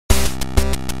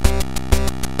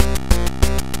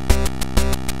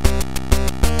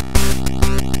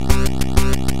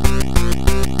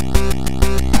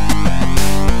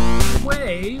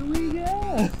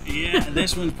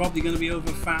This one's probably going to be over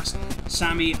fast.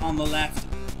 Sammy on the left,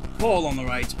 Paul on the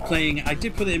right, playing. I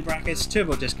did put it in brackets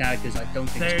turbo discard because I don't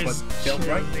think it's quite built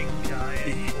right.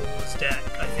 Paul's deck,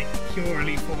 I think,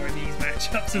 purely for these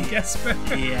matchups of Gesper.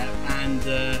 Yeah, and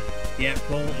yeah,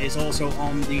 Paul is also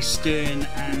on the Sterne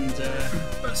and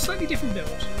but a slightly different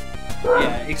build.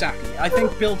 Yeah, exactly. I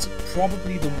think built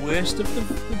probably the worst of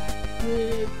the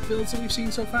builds that we've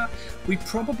seen so far. We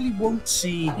probably won't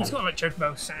see. He's got like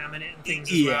Chocobo Sam in it and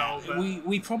things as well. But...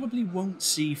 we probably won't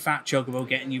see Fat Chocobo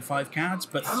getting you 5 cards,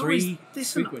 but 3. Is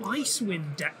this an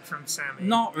Icewind deck from Sammy?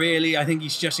 Not really. I think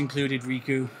he's just included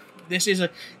Rikku. This is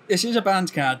a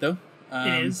banned card though.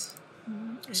 It is.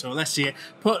 So let's see it.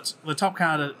 Put the top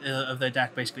card of their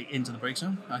deck basically into the break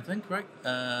zone. I think, right?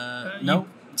 No.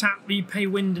 You pay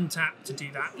wind and tap to do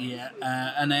that. Yeah,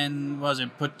 and then what was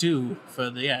it? Put 2 for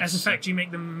the As effect, you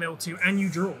make them mill 2 and you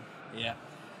draw. Yeah.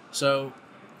 So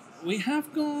we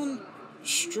have gone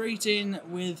straight in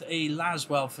with a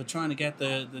Laswell for trying to get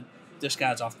the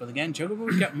discards off, but again, Chocobo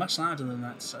would get much larger than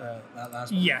that Laswell.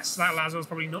 Yes, that Laswell's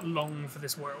probably not long for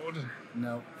this world.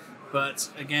 No, but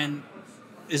again,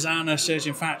 Izana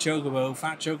searching Fat Chocobo.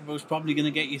 Fat Chocobo's probably going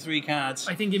to get you 3 cards.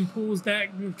 I think in Paul's deck,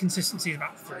 consistency is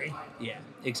about 3. Yeah,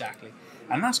 exactly.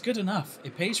 And that's good enough.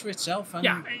 It pays for itself. And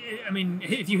yeah, I mean,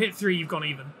 if you hit 3, you've gone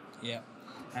even. Yeah.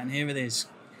 And here it is.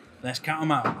 Let's count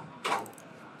them out.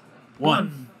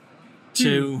 1,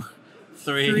 2,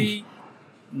 3.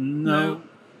 No.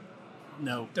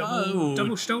 No.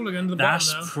 Double Stolen under the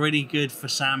bottom, that's pretty good for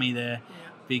Sammy there. Yeah.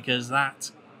 Because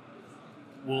that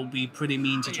will be pretty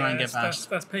mean to try and get past.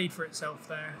 That's paid for itself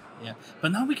there. Yeah,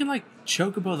 but now we can like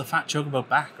Chocobo the Fat Chocobo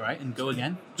back, right, and go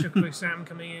again. Chocobo Sam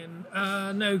coming in.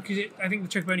 No, because I think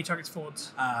the Chocobo only targets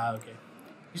forwards. Ah, okay.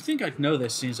 You think I'd know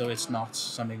this, since though it's not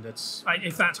something that's.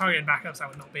 If that targeted backups, that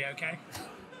would not be okay.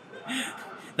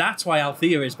 That's why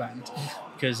Althea is banned,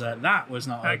 because that was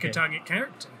not okay. Could target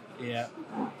character. Yeah.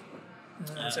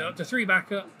 So up to 3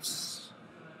 backups,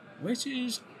 which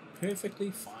is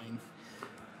perfectly fine.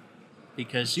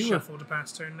 Because you shuffle to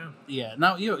pass turn now. Yeah,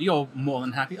 now you're more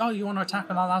than happy. Oh, you want to attack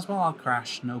with that as well? I'll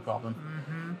crash, no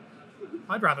problem.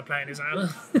 I'd rather play an Izana.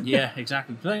 Yeah,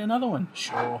 exactly. Play another one,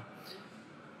 sure.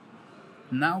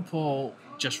 Now Paul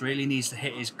just really needs to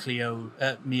hit his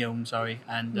MIOUNNE, sorry,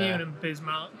 and MIOUNNE and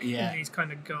Bismarck. Yeah, he's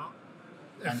kind of got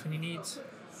everything he needs.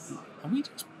 And we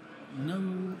just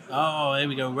Oh, there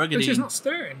we go. Ruggedy. Which is not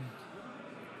Sterne.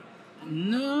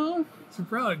 No, it's a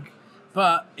rug.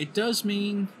 But it does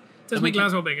mean. Does make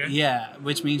Laswell bigger. Yeah,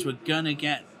 which means we're gonna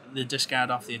get the discard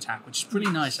off the attack, which is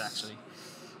pretty nice actually.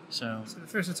 So the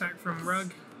first attack from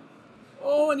Rug.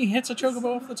 Oh, and he hits a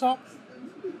Chocobo off the top.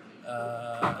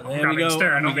 There we go.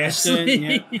 Sterne, obviously.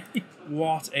 Yeah.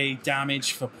 What a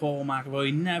damage for Paul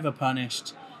McAvoy. Never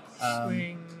punished.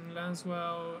 Swing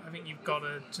Laswell. I think you've got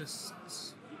to just.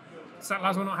 Does that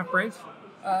Laswell not have Brave?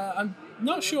 I'm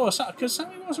not sure because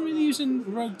Sammy wasn't really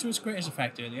using Rug to its greatest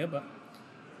effect earlier, but.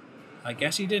 I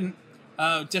guess he didn't.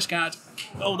 Discard.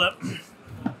 Hold up.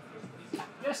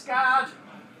 Discard.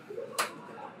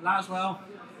 Laswell.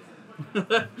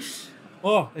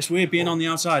 Oh, it's weird being on the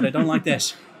outside. I don't like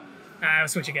this. I'll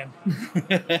switch again.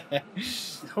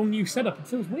 Whole new setup. It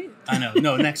feels weird. I know.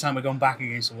 No, next time we're going back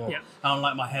against the wall. Yeah. I don't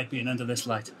like my head being under this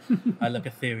light. I look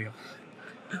ethereal.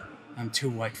 I'm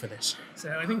too white for this.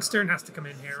 So I think Sterne has to come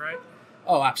in here, right?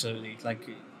 Oh, absolutely. Like...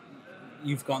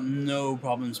 You've got no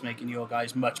problems making your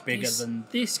guys much bigger than...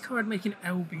 This card making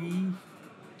LB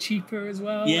cheaper as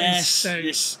well. Yes. So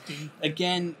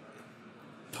again,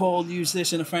 Paul used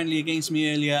this in a friendly against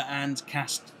me earlier and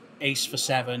cast Ace for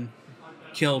 7,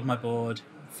 killed my board,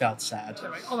 felt sad. So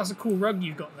like, oh, that's a cool rug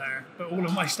you've got there, but all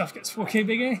of my stuff gets 4k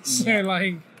bigger, so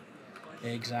like...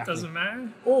 Exactly. Doesn't matter.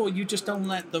 Or you just don't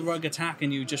let the rug attack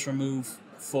and you just remove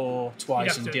 4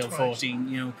 twice and deal 14,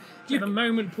 you know. At the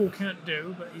moment, Paul can't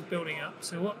do, but he's building up.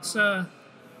 So what's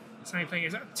same thing?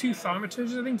 Is that 2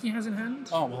 Thaumaturges I think he has in hand?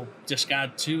 Oh, well,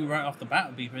 discard 2 right off the bat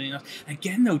would be pretty nice.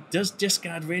 Again, though, does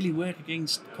discard really work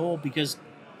against Paul because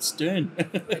Sterne? I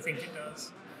think it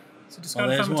does. So discard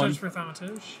Thaumaturge for a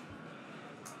Thaumaturge.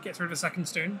 Gets rid of a second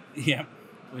Sterne. Yeah,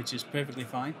 which is perfectly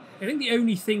fine. I think the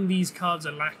only thing these cards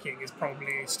are lacking is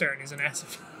probably Sterne is an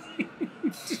S.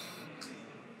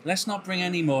 Let's not bring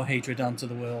any more hatred onto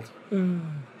the world.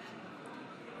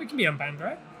 It can be unbanned,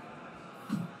 right?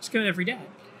 Just go every day.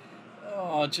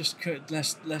 Oh,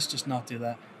 let's just not do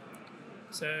that.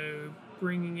 So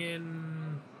bringing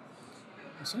in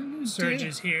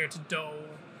Surges here to dull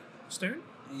Sterne.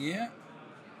 Yeah,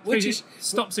 which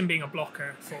stops him being a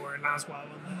blocker for Laswell.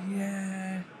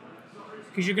 Yeah,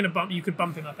 because you could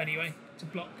bump him up anyway to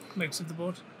block most of the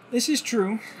board. This is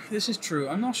true. This is true.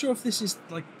 I'm not sure if this is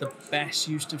like the best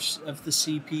use of the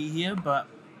CP here, but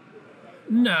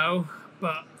No,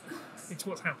 but it's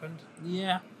what's happened.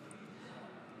 yeah.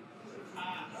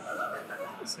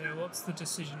 So what's the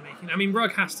decision making? I mean,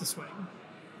 Rug has to swing.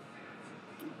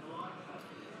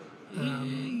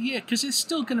 Yeah, because it's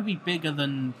still going to be bigger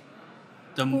than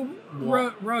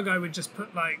Rug, I would just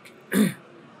put like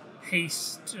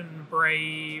haste and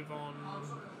brave on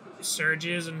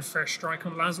Surges and first strike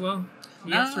on Laswell.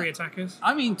 You have 3 attackers.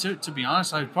 I mean, to be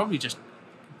honest, I'd probably just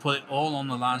put it all on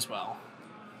the Laswell.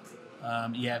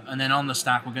 Yeah, and then on the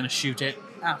stack, we're going to shoot it.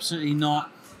 Absolutely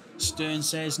not. Sterne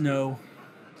says no.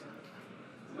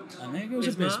 And there goes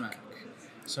a Bismarck.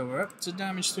 So we're up to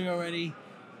damage 3 already.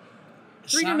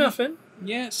 3-0.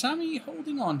 Yeah, Sammy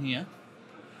holding on here.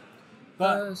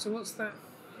 But so what's that?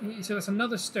 So that's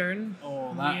another Sterne.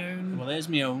 Oh, that. MIOUNNE. Well, there's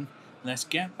MIOUNNE. Let's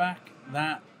get back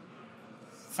that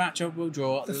Fat Chocobo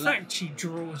draw. The fact she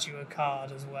draws you a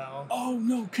card as well. Oh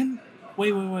no!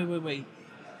 Wait.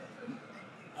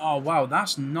 Oh wow,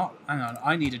 that's not. Hang on,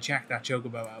 I need to check that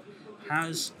Chocobo out.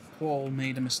 Has Paul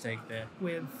made a mistake there?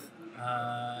 With.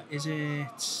 Is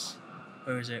it?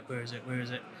 Where is it?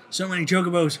 So many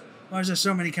Chocobos. Why is there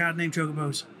so many card named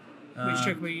Chocobos? Which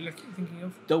Chocobo are you thinking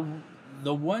of?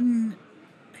 The one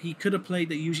he could have played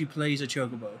that usually plays a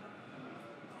Chocobo.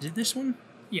 Is it this one?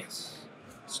 Yes.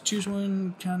 Let's choose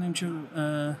one card named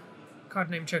Chocobo.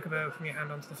 Card named Chocobo from your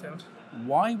hand onto the field.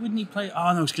 Why wouldn't he play?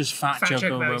 Oh no, it's because Fat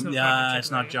Chocobo. Yeah, it's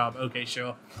not Chocobo. Job. Okay,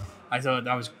 sure. I thought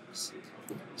that was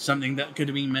something that could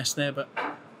have been missed there, but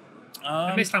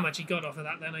I missed how much he got off of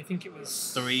that. Then I think it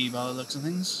was 3 by the looks of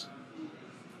things.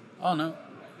 Oh no.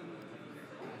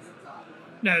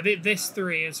 No, this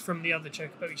 3 is from the other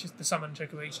Chocobo, which is the summon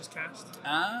Chocobo he's just cast.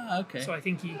 Ah, okay. So I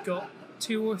think he got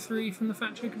 2 or 3 from the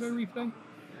Fat Chocobo replay.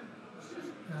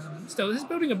 Still, this is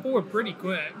building a board pretty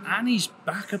quick. And he's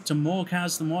back up to more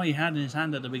cards than what he had in his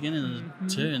hand at the beginning of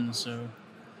the turn, so...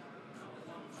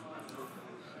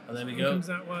 Oh, there we go. Comes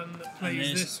that one that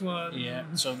plays this one. Yeah,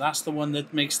 so that's the one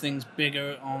that makes things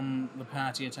bigger on the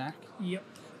party attack. Yep.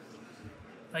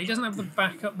 He doesn't have the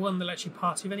backup one that lets you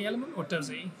party of any element, or does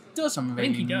he? Doesn't I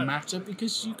think he really does. matter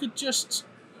because you could just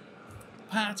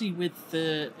party with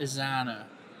the Izana.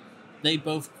 They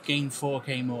both gain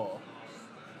 4k more.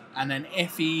 And then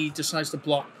if he decides to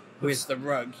block with the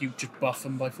Rug, you just buff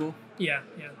him by 4. Yeah.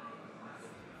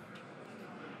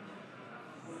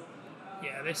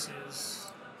 Yeah, this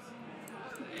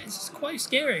is quite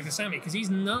scary for Sammy because he's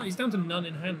down to none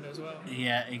in hand as well.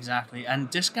 Yeah, exactly. And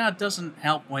discard doesn't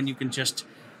help when you can just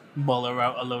muller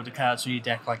out a load of cards from your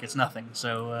deck like it's nothing.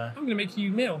 So I'm going to make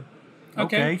you mill.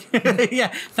 Okay.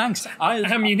 Yeah, thanks.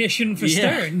 Ammunition for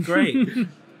Sterne. Great.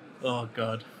 Oh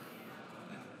god.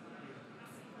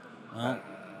 Well,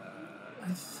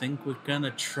 I think we're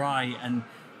gonna try and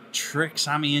trick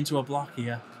Sammy into a block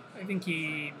here. I think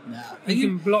he He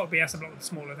can block, but he has to block the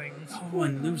smaller things. Oh,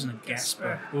 and losing a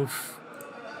Gasper. Oof.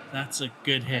 That's a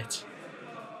good hit.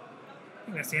 I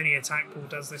think that's the only attack Paul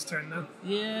does this turn, though.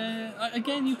 Yeah,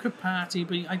 again, you could party,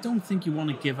 but I don't think you want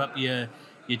to give up your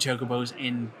Chocobos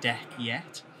in deck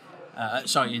yet.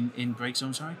 Sorry, in break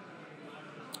zone, sorry.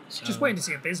 So, just waiting to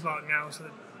see a Bismarck now, so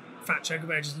that Fat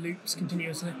Chocobo just loops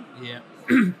continuously. Yeah.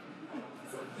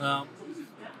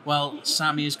 Well,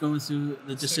 Sammy is going through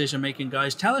the decision-making,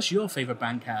 guys. Tell us your favourite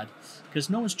bank card, because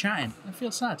no one's chatting. I feel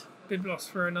sad. Bid loss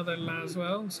for another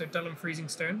Laswell, so Dull and Freezing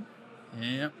Stone.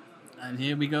 Yep. And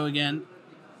here we go again.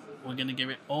 We're going to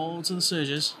give it all to the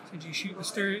Surges. So did you shoot the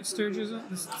Surges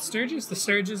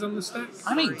on the stack?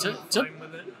 I mean, fine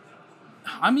with it.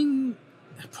 I mean,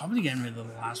 probably getting rid of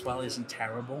the Laswell isn't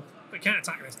terrible. But can't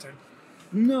attack this turn.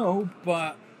 No,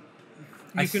 but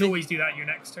You can always do that your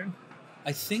next turn.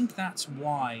 I think that's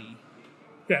why.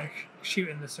 Yeah,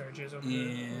 shooting the Surges on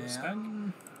the stack.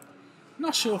 I'm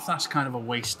not sure if that's kind of a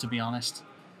waste, to be honest.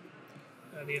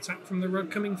 The attack from the Rug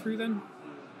coming through then?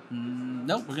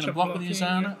 Nope, we're going to block with the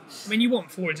Izana. Yeah. I mean, you want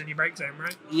forwards in your break zone,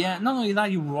 right? Yeah, not only that,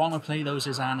 you want to play those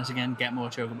Izanas again, get more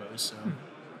Chocobos. So.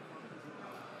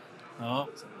 Oh.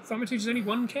 Thaumaturge is only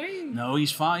 1k? No,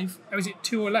 he's 5. Oh, is it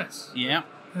 2 or less? Yeah.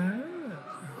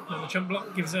 Well, the chump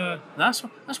block gives a... That's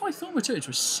why Thaumaturge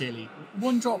was silly.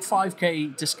 1 drop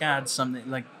 5k discards something,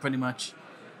 like, pretty much.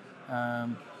 Yeah,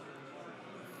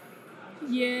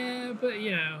 but,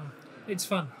 you know, it's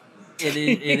fun. It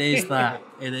is that.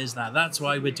 It is that. That's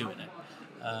why we're doing it.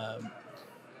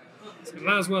 So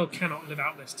Laswell cannot live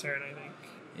out this turn, I think.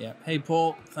 Yeah. Hey,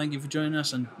 Paul, thank you for joining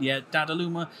us. And, yeah,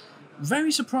 Dadaluma.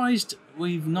 Very surprised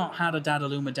we've not had a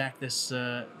Dadaluma deck this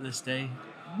day.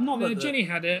 not that Jenny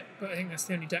had it, but I think that's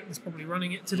the only deck that's probably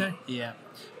running it today. Yeah,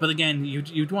 but again,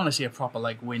 you'd want to see a proper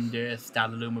like Wind Earth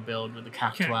Dalaluma build with the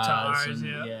Cactuars.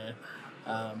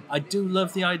 I do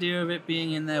love the idea of it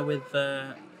being in there with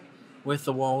the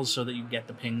walls so that you get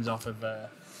the pings off of.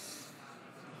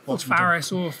 Or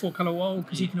Faris or 4-color wall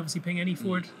because you can obviously ping any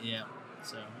forward. Yeah,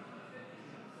 so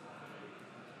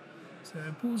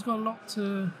Paul's got a lot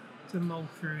to mull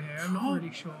through here. I'm not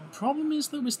really sure. Problem is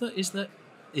though, is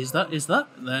that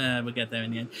there we get there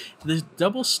in the end. There's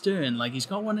double Sterne, like he's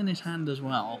got one in his hand as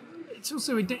well. It's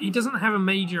also he doesn't have a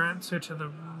major answer to the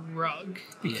rug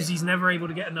because he's never able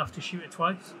to get enough to shoot it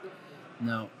twice.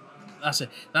 No, that's it.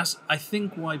 That's I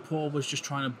think why Paul was just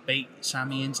trying to bait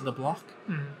Sammy into the block.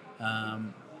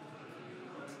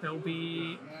 There'll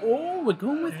be... Oh, we're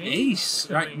going with Ace.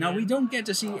 Right, now in. we don't get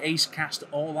to see Ace cast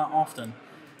all that often.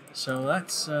 So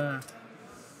that's... So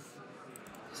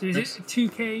is it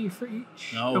 2k for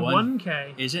each? No,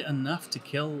 1k. Is it enough to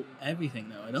kill everything,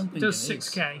 though? I don't think it does it is.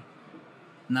 6k.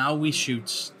 Now we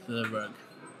shoot the rug.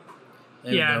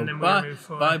 There we go. And then we'll move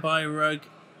forward. Bye, rug.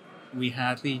 We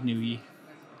hardly knew ye.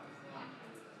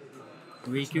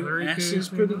 Rikku S is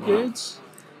pretty good.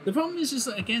 The problem is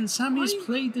that, again, Sammy's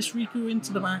played this Rikku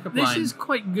into the backup line. This is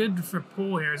quite good for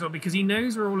Paul here as well, because he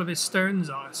knows where all of his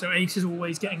Sterns are, so Ace is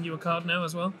always getting you a card now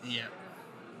as well. Yeah.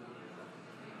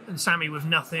 And Sammy with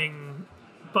nothing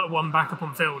but one backup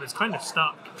on field is kind of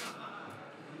stuck.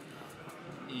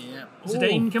 Yeah.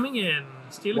 Zidane coming in.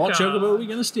 Steal a what card. Chocobo are we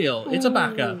going to steal? It's a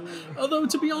backup. Although,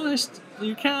 to be honest,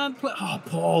 you can't play... Oh,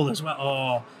 Paul as well.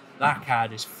 Oh, that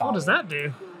card is foul. What does that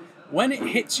do? When it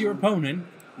hits your opponent...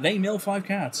 They mill 5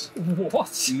 cards.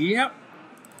 What? Yep.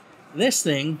 This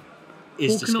thing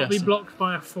is disgusting. Paul cannot be blocked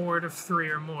by a forward of 3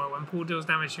 or more. When Paul deals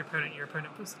damage to your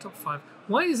opponent puts the top 5.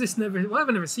 Why is this never... Why have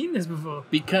I never seen this before?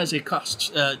 Because it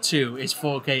costs 2, it's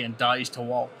 4k and dies to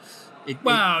wall.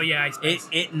 I suppose.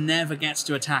 It never gets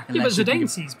to attack Yeah, but Zidane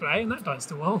sees play and that dies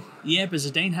to wall. Yeah, but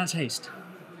Zidane has haste.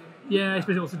 Yeah, I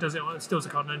suppose it also does it. It steals a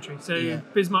card on entry. So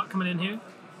Bismarck coming in here.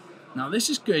 Now, this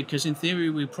is good, because in theory,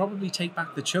 we probably take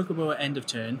back the Chocobo at end of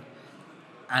turn,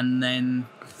 and then...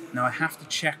 Now, I have to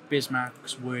check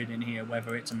Bismarck's word in here,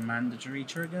 whether it's a mandatory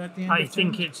trigger at the end of turn. I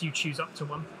think it's you choose up to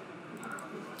 1.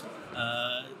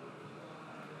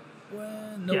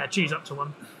 Nope. Yeah, choose up to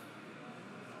 1.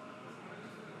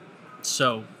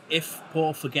 So, if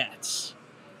Paul forgets,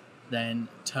 then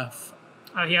tough.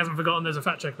 He hasn't forgotten there's a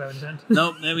fat Chocobo in his hand.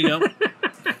 Nope, there we go.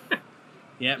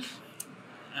 Yep.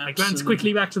 I glance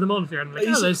quickly back to the monitor and I'm like,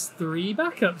 there's 3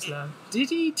 backups there. Did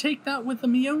he take that with the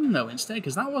MIOUNNE, though, instead?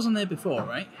 Because that wasn't there before,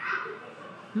 right?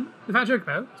 The Fat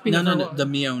Chocobo? It's been there for a while. The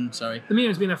MIOUNNE, sorry. The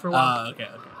MIOUNNE's been there for a while. Oh, okay.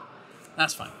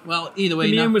 That's fine. Well, either way...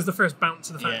 The MIOUNNE was the first bounce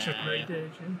of the Fat Chocobo he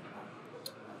did.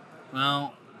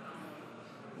 Well,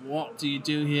 what do you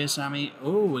do here, Sammy?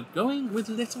 Oh, we're going with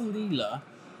Little Leela.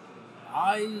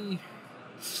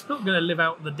 It's not going to live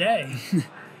out the day.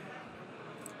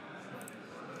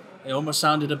 It almost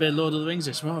sounded a bit Lord of the Rings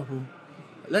as well.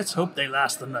 Let's hope they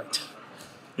last the night.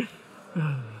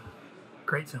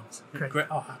 Great films. Great.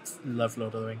 Oh, I love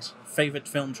Lord of the Rings. Favourite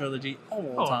film trilogy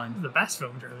all time. The best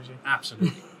film trilogy.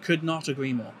 Absolutely. Could not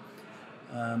agree more.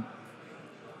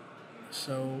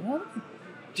 So, what are we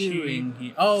doing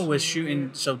here? Oh, we're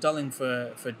shooting... So, dulling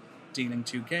for dealing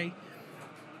 2k.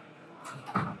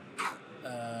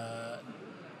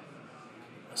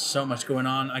 So much going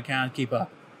on, I can't keep up.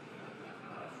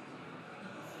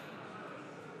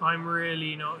 I'm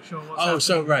really not sure what's happening.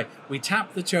 So, right. We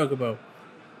tap the Chocobo.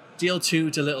 Deal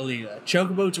 2 to Little Leela.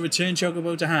 Chocobo to return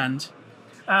Chocobo to hand.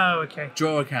 Oh, okay.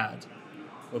 Draw a card.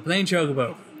 We're playing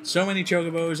Chocobo. So many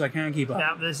Chocobos, I can't keep up.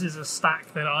 Yeah, this is a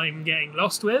stack that I'm getting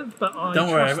lost with, but I Don't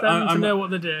worry, trust them to know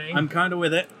what they're doing. I'm kind of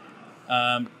with it.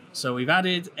 So we've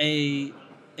added a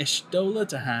Ishtola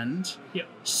to hand. Yep.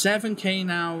 7k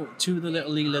now to the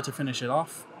Little Leela to finish it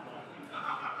off.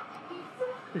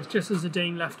 It's just as a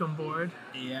Dane left on board.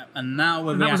 Yeah, and now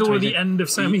we're that was all the end of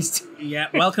Sammy's Yeah,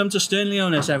 welcome to Sterne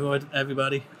Leonis,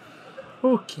 everybody.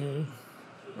 Okay.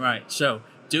 Right, so,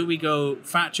 do we go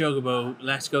Fat Chocobo?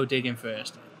 Let's go digging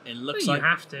first. It looks like... You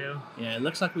have to. Yeah, it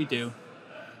looks like we do.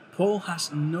 Paul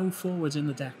has no forwards in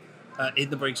the deck, in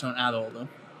the break zone at all, though.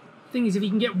 Thing is, if he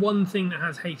can get one thing that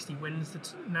has haste, he wins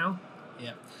now.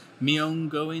 Yeah. MIOUNNE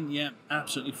going, yeah,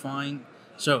 absolutely fine.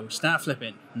 So, start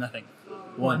flipping. Nothing.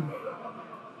 1,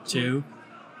 2,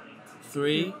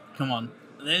 3. Come on.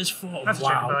 There's 4. That's wow.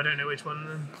 a Chocobo. I don't know which one.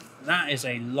 Then. That is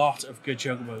a lot of good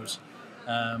Chocobos.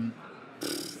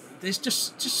 There's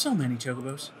just so many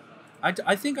Chocobos.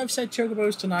 I think I've said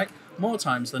Chocobos tonight more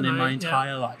times than in my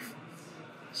entire life.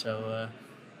 So,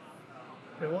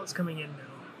 what's coming in now?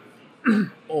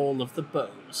 all of the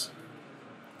bows.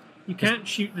 You can't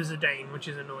shoot the Zidane, which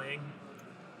is annoying.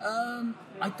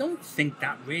 I don't think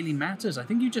that really matters. I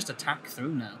think you just attack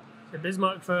through now. The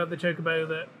Bismarck for the Chocobo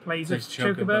that plays a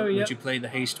Chocobo, Chocobo, would you play the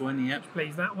haste one? Yep.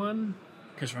 Plays that one.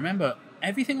 Because remember,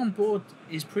 everything on board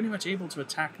is pretty much able to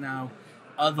attack now.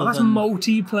 Other that's than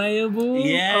multiplayable.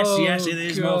 Yes, yes, it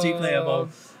is God. multiplayable.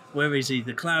 Where is he?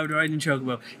 The Cloud Riding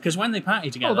Chocobo. Because when they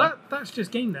party together. Oh, that's just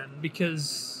game then.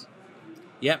 Because.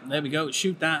 Yep, there we go.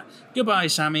 Shoot that. Goodbye,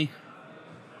 Sammy.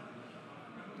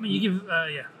 I mean, you give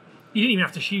you didn't even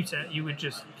have to shoot it. You would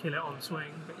just kill it on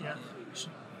swing. But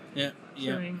yeah.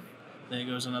 Swing. There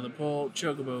goes another pull.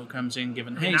 Chocobo comes in,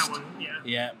 giving haste. That one,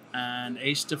 yeah, and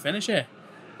ace to finish it.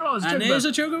 Oh, it's and Chocobo. there's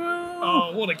a Chocobo.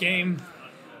 Oh, what a game!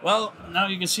 Well, now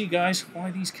you can see, guys,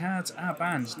 why these cards are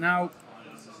banned. Now,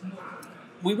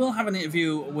 we will have an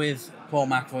interview with Paul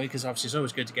McAvoy because obviously it's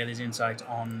always good to get his insight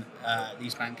on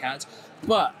these banned cards.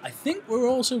 But I think we're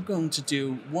also going to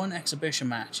do one exhibition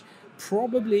match,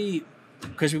 probably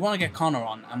because we want to get Connor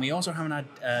on, and we also haven't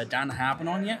had Dan Harpen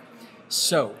on yet.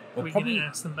 So we're probably going to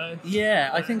ask them both.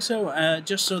 Yeah, I think so.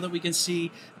 Just so that we can see,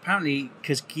 apparently,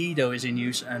 because Guido is in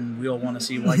use, and we all want to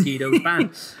see why Guido's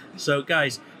banned. So,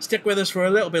 guys, stick with us for a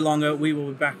little bit longer. We will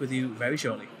be back with you very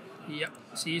shortly. Yep.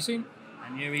 See you soon.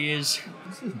 And here he is.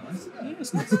 This is nice. Yeah,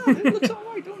 it's not bad. It looks all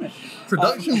right, don't it?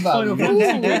 Production value.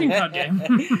 Trading card game.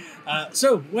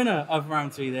 So, winner of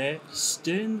round 3 there,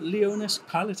 Sterne Leonis,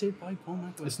 piloted by Paul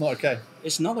McAvoy. It's not okay.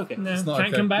 It's not okay. No, It's not can't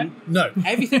okay. come back. No.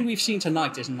 Everything we've seen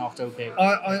tonight is not okay.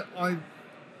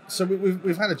 So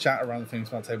we've had a chat around the things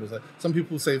about tables. Like, some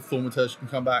people say Thaumaturge can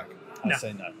come back. I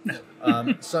say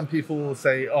no. Some people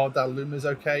say, Dalaluma is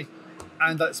okay,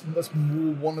 and that's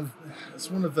more one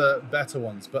of the better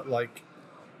ones. But like,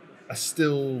 I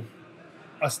still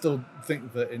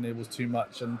think that it enables too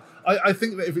much, and I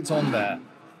think that if it's on there,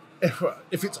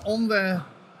 if it's on there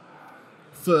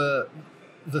for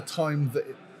the time that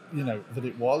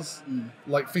it was,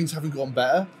 like, things haven't gone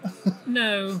better.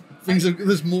 No.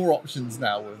 There's more options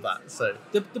now with that. So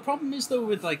The problem is, though,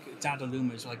 with like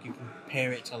Dalaluma is like you can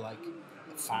compare it to like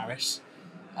Faris,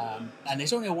 and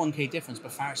there's only a 1k difference,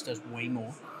 but Faris does way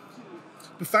more.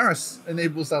 but Faris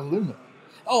enables Dalaluma.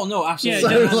 Oh no,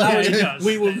 absolutely. Yeah, So, it does.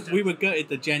 we were gutted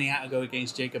that Jenny had to go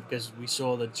against Jacob because we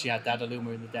saw that she had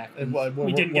Dalaluma in the deck. And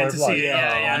We didn't get to see it.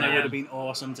 And it Yeah. would have been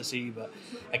awesome to see, but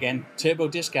again, Turbo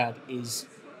Discard is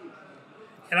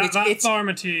That it's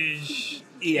Thaumaturge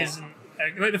isn't.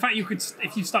 Like the fact you could,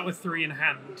 if you start with 3 in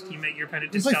hand, you make your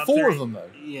opponent You play discard 4 3. of them though.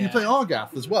 Yeah. You play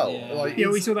Argath as well. Yeah. Like, Yeah,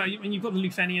 we it's- saw that. When you've got the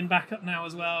Lufenian backup now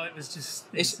as well, it was just.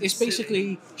 it's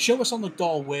basically show us on the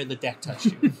doll where the deck touched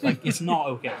you. Like, it's not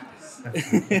okay.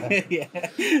 Yeah,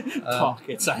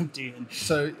 pockets empty.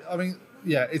 So I mean,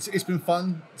 yeah, it's been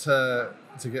fun to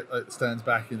get Sterns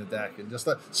back in the deck and just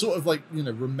sort of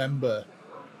remember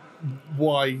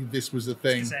why this was a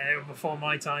thing. Before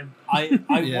my time. I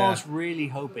Yeah. was really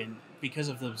hoping, because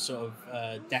of the sort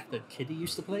of deck that Kiddy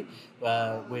used to play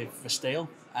with Vestale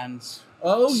and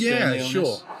Oh Sterne yeah, Leonis,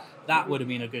 sure. that would have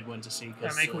been a good one to see.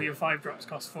 And make all your 5 drops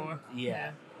cost 4.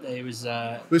 Yeah, it was.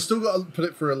 We've still got to put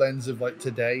it through a lens of like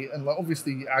today, and like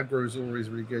obviously aggro is always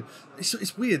really good.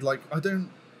 It's weird. Like, I don't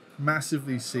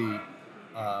massively see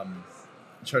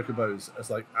Chocobos as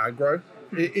like aggro.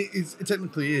 It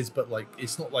technically is, but like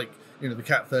it's not like the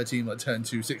Cat 13 like turn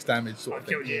 2 6 damage sort of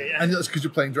thing. Killed you, yeah. And that's because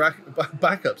you're playing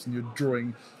backups and you're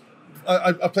drawing.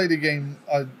 I played a game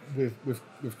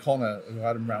with Connor who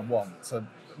had him round 1. So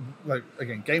like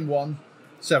again, game 1,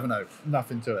 7-0,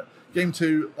 nothing to it. Game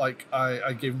 2, like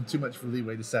I gave him too much of a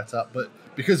leeway to set up, but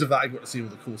because of that, I got to see all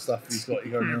the cool stuff he's got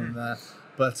going on there.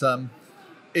 But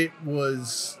it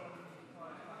was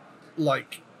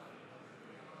like,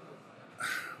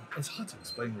 it's hard to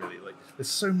explain really. Like, there's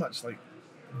so much like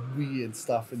weird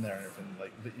stuff in there and everything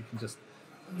like that you can just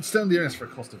Stone the Earnest for a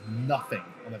cost of nothing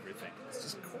on everything. It's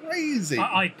just crazy.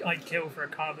 I'd kill for a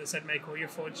card that said make all your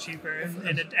forge cheaper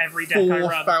in every deck I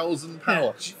run. 4,000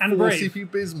 power. Yeah. And 4 Brave.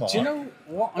 CP Bismarck. Do you know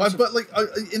what? But like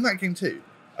in that game too,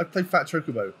 I played Fat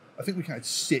Chocobo. I think we counted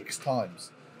 6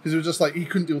 times because it was just like he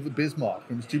couldn't deal with the Bismarck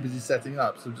and was too busy setting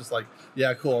up. So just like,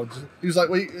 yeah, cool. He was like,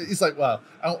 well, he's like, wow.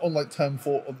 On like time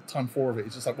 4 of it,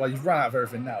 he's just like, well, you've run out of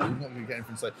everything now. You're not going to get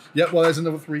anything. So yeah, well, there's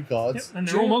another 3 cards. Yep, and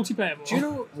they're all multiplayable. Do you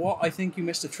know what I think you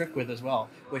missed a trick with as well,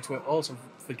 which we're also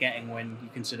forgetting when you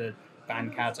consider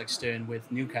banned cards like Stern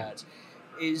with new cards,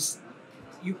 is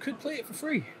you could play it for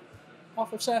free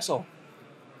off of Cecil.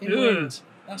 In Ugh. Wind.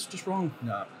 That's just wrong.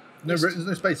 No, there's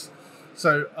no space.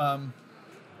 So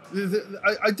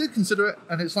I did consider it,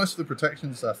 and it's nice for the protection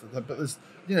and stuff. But there's,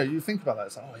 you think about that.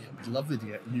 It's like, oh yeah, it'd be lovely to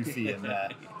get Yuffie in there,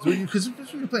 because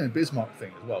if you're playing a Bismarck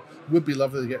thing as well, it would be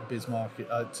lovely to get Bismarck to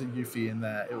Yuffie in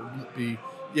there.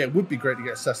 It would be great to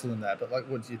get Cecil in there. But like,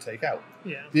 what do you take out?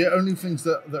 Yeah. The only things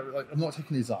that like, I'm not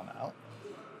taking his arm out.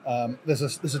 There's a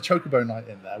Chocobo Knight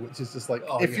in there, which is just like,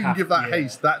 if you can give that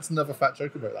haste, that's another fat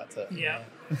Chocobo that turn. Yeah.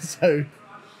 So.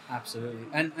 Absolutely,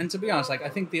 and to be honest, like I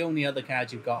think the only other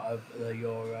cards you've got are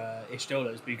your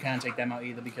Ishtolas, but you can't take them out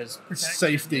either because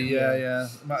safety. Yeah.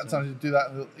 Amount of times you do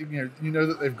that, you know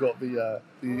that they've got the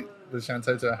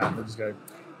Shantoto hand. They just go,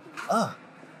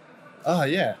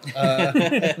 yeah.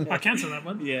 I cancel that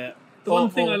one. Yeah. The one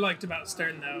thing I liked about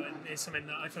Sterne though, and is something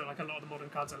that I feel like a lot of the modern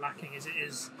cards are lacking, is it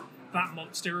is that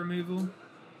monster removal.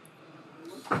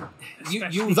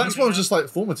 That's why I was just like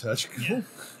Thaumaturge.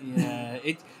 Yeah,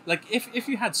 it like if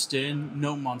you had Sterne,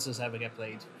 no monsters ever get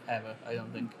played ever. I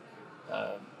don't think,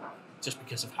 just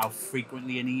because of how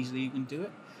frequently and easily you can do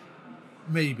it.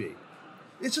 Maybe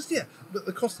it's just but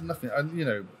the cost of nothing. And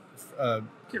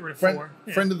get rid of friend 4.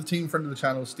 Yeah. Friend of the team, friend of the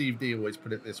channel, Steve D always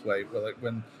put it this way. Where like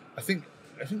when I think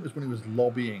it was when he was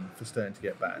lobbying for Sterne to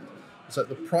get banned. It's like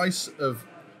the price of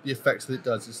the effects that it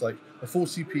does. It's like a 4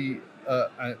 CP.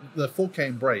 And the 4K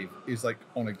in Brave is like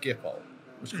on a Gipple,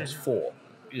 which costs 4.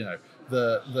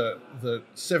 The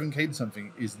 7K to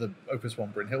something is the Opus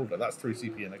 1 Brynhilda. That's 3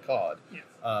 CP in a card.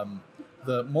 Yeah.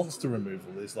 The monster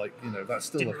removal is like, that's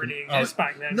still Didn't like really exist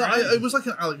back then. No, right? it was like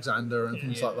an Alexander and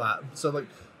things like that. So like,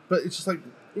 but it's just like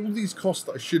all these costs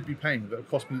that I should be paying that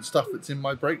cost me stuff that's in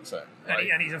my break zone. Right?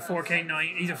 And he's a 4K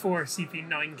 9. He's a 4 CP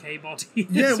 9K body.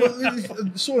 Yeah, well,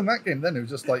 saw in that game then it was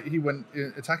just like he went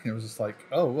attacking. It was just like,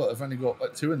 oh well, I've only got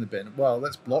like 2 in the bin. Well,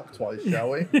 let's block twice,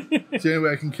 shall we? It's the only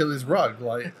way I can kill his rug.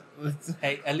 Like,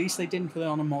 hey, at least they didn't put it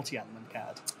on a multi-element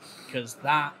card because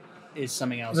that is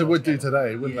something else. They would do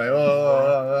today, wouldn't they?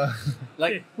 Oh,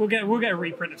 like we'll get a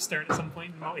reprint of Sterne at some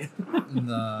point.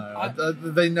 No,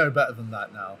 they know better than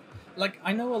that now. Like,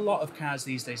 I know a lot of cards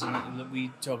these days, and that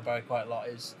we talk about it quite a lot,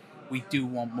 is we do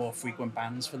want more frequent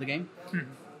bans for the game.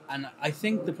 And I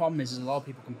think the problem is a lot of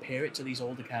people compare it to these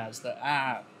older cards that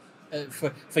are,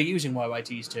 for using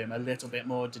YYT's term, a little bit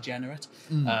more degenerate.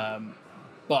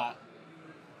 But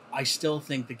I still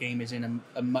think the game is in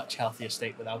a much healthier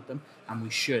state without them, and we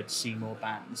should see more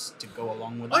bans to go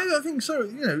along with it. I think so.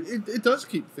 It does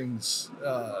keep things...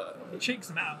 it shakes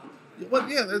them out. Well,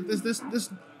 yeah, there's this.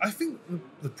 I think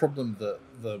the problem that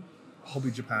the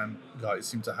Hobby Japan guys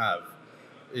seem to have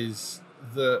is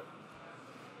that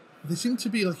they seem to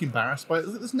be like embarrassed by it.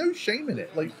 There's no shame in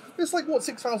it. Like there's like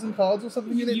 6,000 cards or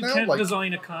something in it now. You can't like,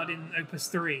 design a card in Opus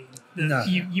 3. No.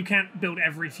 You can't build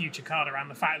every future card around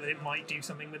the fact that it might do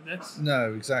something with this.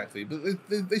 No, exactly. But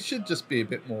they should just be a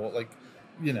bit more like,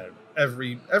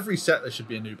 every set there should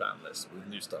be a new ban list with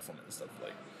new stuff on it and stuff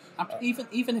like.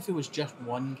 Even if it was just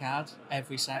one card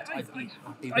every set, I'd be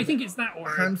happy with I think it's that, or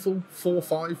a handful, 4 or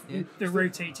 5. Yeah. The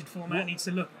rotated format needs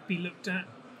to be looked at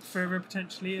further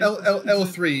potentially.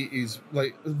 L3 is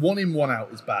like 1 in 1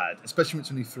 out is bad, especially when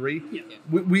it's only 3. Yeah.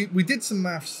 We did some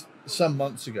maths some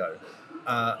months ago,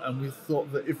 and we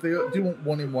thought that if they do want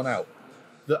 1 in 1 out,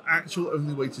 the actual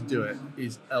only way to do it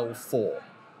is L4.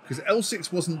 Because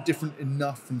L6 wasn't different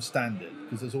enough from standard,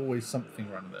 because there's always something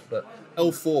around it. But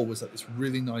L4 was like this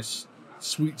really nice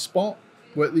sweet spot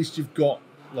where at least you've got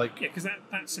like... Yeah, because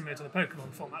that's similar to the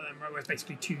Pokemon format then, right? Where it's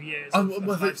basically 2 years of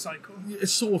life cycle.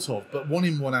 It's sort of, but 1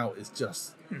 in 1 out is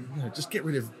just, just get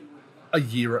rid of a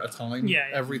year at a time. Yeah.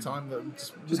 Every time. That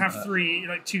just have 3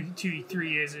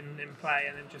 years in play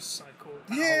and then just cycle.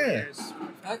 Years.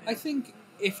 I think...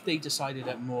 if they decided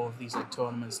at more of these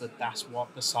tournaments that's what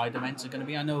the side events are going to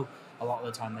be, I know a lot of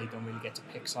the time they don't really get to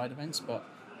pick side events, but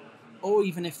or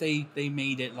even if they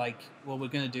made it like, well, we're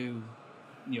going to do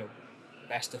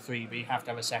best of 3, but you have to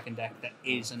have a second deck that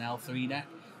is an L3 deck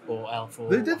or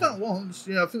L4. They did that once.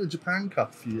 Yeah, I think the Japan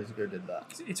Cup a few years ago did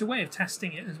that. It's a way of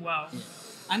testing it as well. Yeah.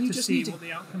 And you to just see need what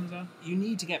the outcomes are. You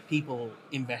need to get people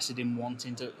invested in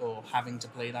wanting to or having to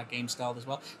play that game style as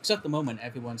well. Because at the moment,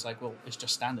 everyone's like, well, it's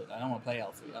just standard. I don't want to play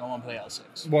L3. I don't want to play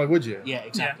L6. Why would you? Yeah,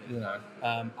 exactly. Yeah.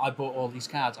 I bought all these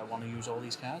cards. I want to use all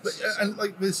these cards. But, and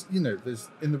like there's in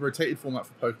the rotated format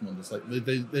for Pokemon, there's like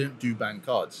they don't do ban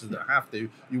cards, so they don't have to.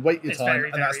 You wait your time,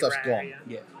 and that stuff's rare, gone.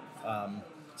 Yeah.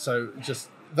 So just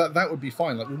that would be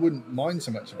fine. Like we wouldn't mind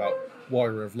so much about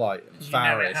Warrior of Light and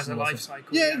Faris. It has a life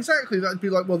cycle. Yeah, exactly. That'd be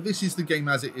like, well, this is the game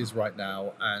as it is right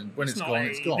now, and when it's gone,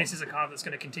 it's gone. This is a card that's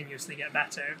going to continuously get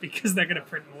better because they're going to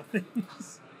print more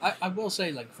things. I will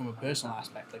say, like from a personal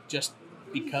aspect, like just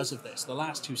because of this, the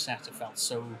last 2 sets have felt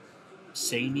so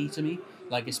samey to me.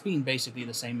 Like, it's been basically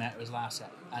the same meta as last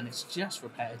set, and it's just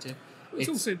repetitive. It's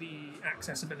also the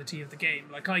accessibility of the game.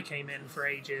 Like, I came in for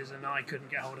ages and I couldn't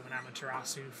get hold of an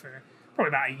Amaterasu for probably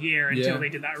about a year until they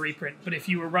did that reprint. But if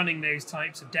you were running those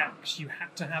types of decks, you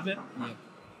had to have it. Yeah.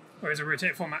 Whereas a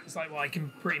rotate format is like, well, I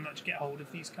can pretty much get hold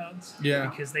of these cards. Yeah.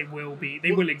 Because they will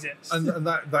exist. And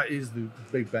that is the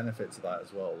big benefit to that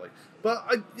as well. Like, but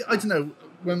I don't know,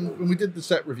 when we did the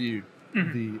set review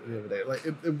the other day, like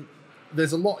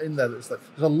there's a lot in there that's like,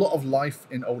 there's a lot of life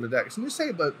in older decks, and you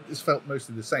say that it's felt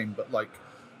mostly the same, but like,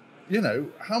 you know,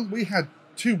 we had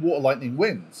 2 Water Lightning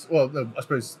wins. Well, no, I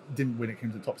suppose didn't win. It came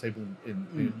to the top table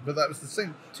but that was the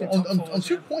same on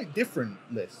 2 point different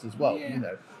lists as well. You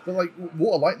know, but like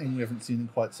Water Lightning, we haven't seen in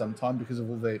quite some time because of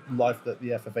all the life that the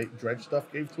FF8 Dredge stuff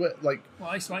gave to it. Like, well,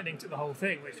 Ice Lightning took the whole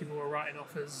thing, which people were writing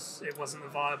off as it wasn't a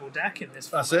viable deck in this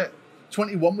format. That's it.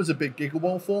 21 was a big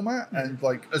Gigawall format, and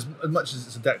like as much as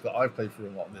it's a deck that I've played for a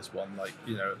lot in this one, like,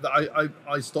 you know,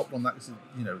 I stopped on that because,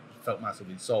 you know, felt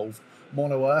massively solved.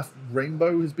 Mono Earth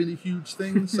Rainbow has been a huge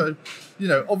thing, so, you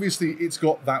know, obviously it's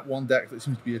got that one deck that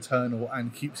seems to be eternal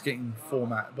and keeps getting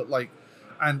format, but like,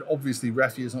 and obviously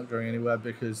Refi is not going anywhere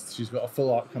because she's got a full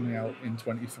art coming out in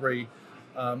 23,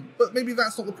 but maybe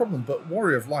that's not the problem. But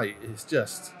Warrior of Light is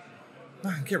just,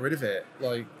 man, get rid of it.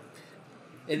 Like,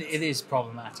 It is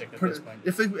problematic at this point.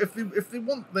 If they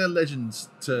want their legends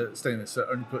to stay in this set,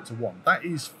 only put it to 1, that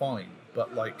is fine.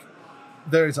 But like,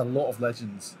 there is a lot of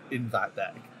legends in that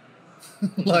deck.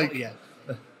 Like, yeah.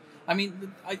 I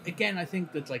mean, I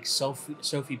think that like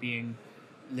Sophie being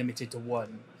limited to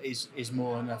 1 is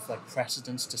more enough like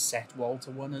precedence to set Wall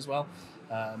to 1 as well.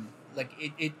 Like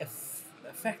it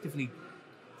effectively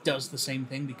does the same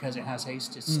thing because it has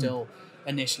haste. It's still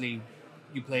initially,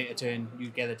 you play it a turn, you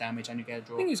get a damage, and you get a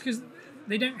draw. The thing is, because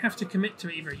they don't have to commit to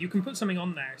it either. You can put something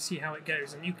on there, see how it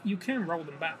goes, and you can roll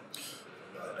them back.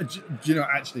 Do you know,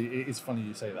 actually, it is funny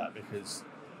you say that, because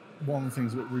one of the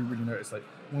things that we really noticed, like,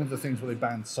 one of the things where they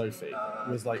banned Sophie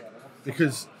was, like,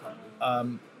 because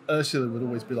Ursula would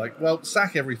always be like, well,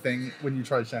 sack everything when you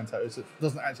try to Shanto, so it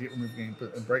doesn't actually get removed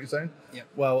in Break Zone. Yep.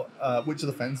 Well, Witch of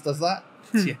the Fens does that.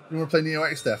 You want to play Neo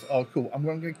X Death? Oh, cool. I'm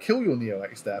going to kill your Neo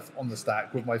X Death on the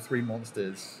stack with my 3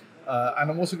 monsters.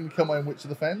 And I'm also going to kill my own Witch of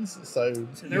the Fens. So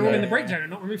they're all in the break zone and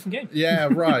not removed from game. Yeah,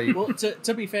 right. Well,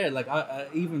 to be fair, like,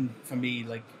 even for me,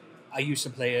 like, I used to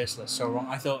play Ursula so wrong.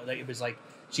 I thought that it was like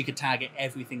she could target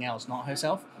everything else, not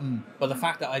herself. But the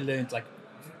fact that I learned like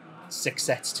 6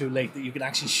 sets too late that you could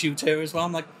actually shoot her as well,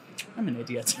 I'm like, I'm an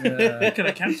idiot. Yeah. Could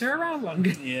have kept her around longer.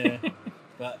 Yeah.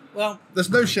 But, well, there's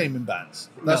no shame in bans.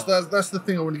 That's the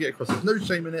thing I want to get across. There's no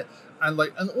shame in it, and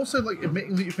also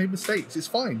admitting that you've made mistakes is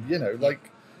fine. You know,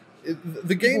 like,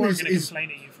 the game is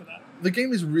complain at you for that. The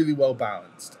game is really well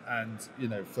balanced, and, you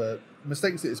know, for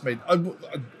mistakes that it's made,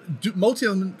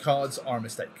 multi-element cards are a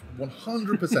mistake.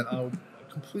 100%. I'll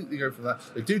completely go for that.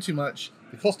 They do too much.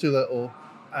 They cost too little.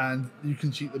 And you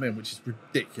can cheat them in, which is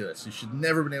ridiculous. You should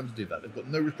never have been able to do that. They've got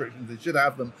no restrictions. They should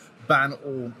have them. Ban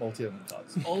all multi-element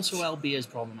cards. Also, LB is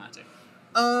problematic.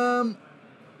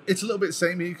 It's a little bit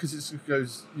samey because it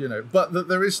goes, you know, but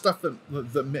there is stuff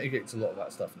that mitigates a lot of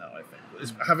that stuff now, I think.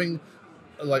 It's having,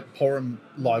 like, Porum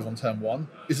live on turn 1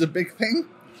 is a big thing.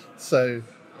 So,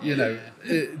 you know,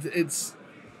 it's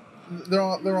there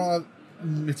are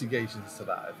mitigations to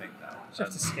that, I think, now. Just have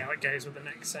to see how it goes with the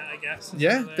next set, I guess.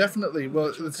 Yeah, definitely. Well,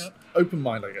 it's open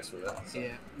mind, I guess, with it. So.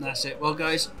 Yeah, that's it. Well,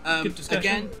 guys,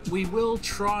 again, we will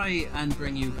try and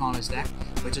bring you Connor's deck.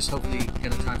 We're just hopefully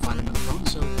going to try and find him on the phone,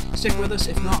 so stick with us.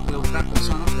 If not, we'll back with the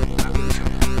sign off. Back with the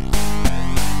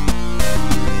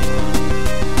show.